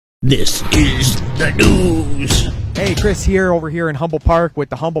This is the news. Hey, Chris here, over here in Humboldt Park with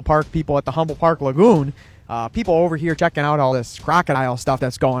the Humboldt Park people at the Humboldt Park Lagoon. People over here checking out all this crocodile stuff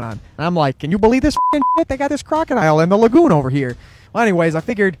that's going on. And I'm like, can you believe this f***ing shit? They got this crocodile in the lagoon over here. Well, anyways, I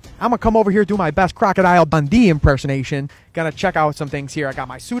figured I'm going to come over here, do my best Crocodile Dundee impersonation. Gonna check out some things here. I got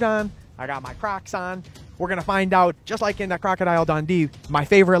my suit on. I got my Crocs on. We're going to find out, just like in that Crocodile Dundee, my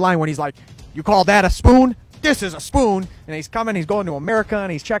favorite line when he's like, you call that a spoon? This is a spoon. And he's coming, he's going to America,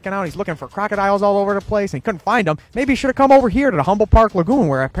 and he's checking out, he's looking for crocodiles all over the place, and he couldn't find them. Maybe he should have come over here to the Humboldt Park Lagoon,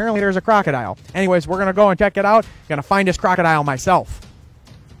 where apparently there's a crocodile. Anyways, we're going to go and check it out. Going to find this crocodile myself.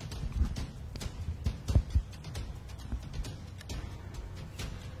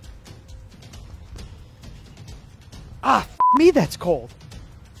 Ah, f me, that's cold.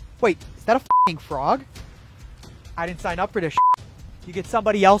 Wait, is that a f***ing frog? I didn't sign up for this shit. You get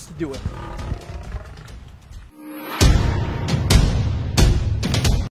somebody else to do it.